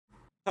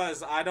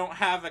because I don't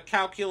have a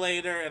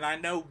calculator and I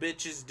know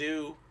bitches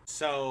do.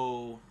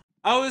 So...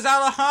 Oh, it's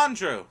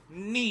Alejandro.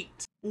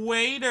 Neat.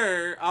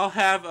 Waiter, I'll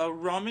have a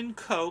rum and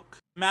coke,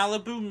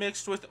 Malibu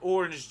mixed with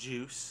orange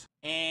juice,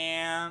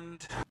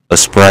 and... a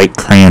Sprite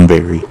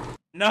Cranberry.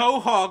 No,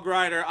 Hog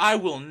Rider, I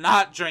will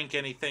not drink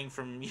anything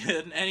from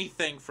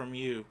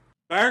you.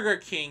 Burger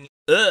King.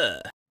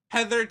 Ugh.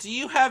 Heather, do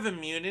you have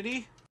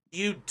immunity?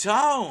 You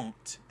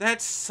don't.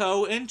 That's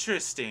so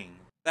interesting.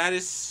 That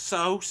is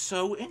so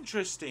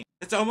interesting.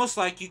 It's almost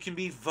like you can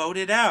be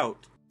voted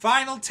out.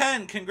 Final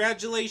 10.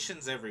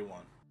 Congratulations,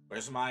 everyone.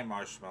 Where's my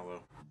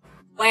marshmallow?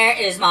 Where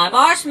is my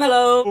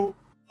marshmallow?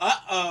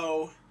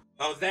 Uh-oh.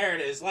 Oh, there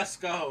it is. Let's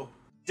go.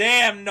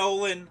 Damn,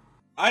 Nolan.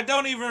 I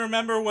don't even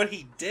remember what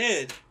he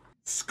did.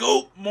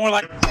 Scoop, more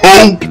like...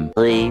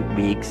 3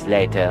 weeks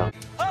later.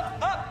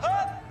 Ow!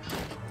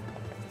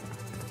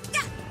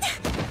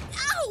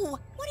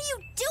 What are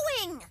you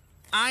doing?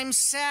 I'm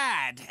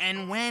sad,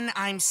 and when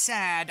I'm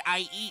sad,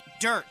 I eat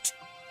dirt.